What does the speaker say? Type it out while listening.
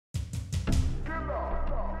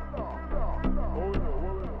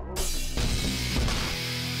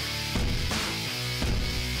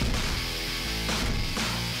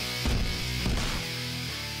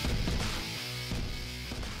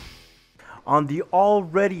on the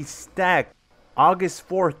already stacked August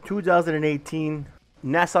 4th, 2018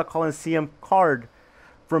 Nassau Coliseum card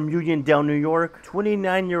from Uniondale, New York.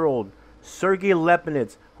 29-year-old Sergey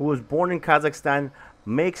Lipinets, who was born in Kazakhstan,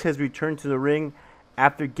 makes his return to the ring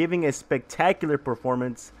after giving a spectacular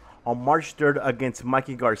performance on March 3rd against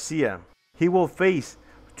Mikey Garcia. He will face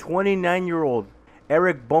 29-year-old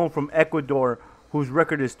Erick from Ecuador, whose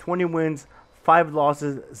record is 20 wins, 5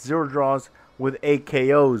 losses, 0 draws with 8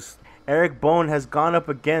 KOs. Erick has gone up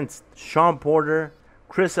against Sean Porter,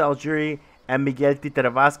 Chris Algieri, and Miguel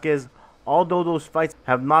Titer Vasquez. Although those fights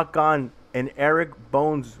have not gone in Erick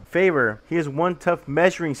favor, he is one tough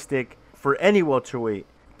measuring stick for any welterweight.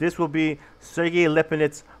 This will be Sergey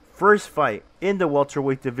Lipinets' first fight in the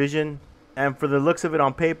welterweight division, and for the looks of it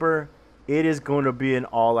on paper, it is going to be an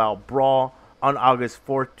all-out brawl on August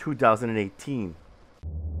 4th, 2018.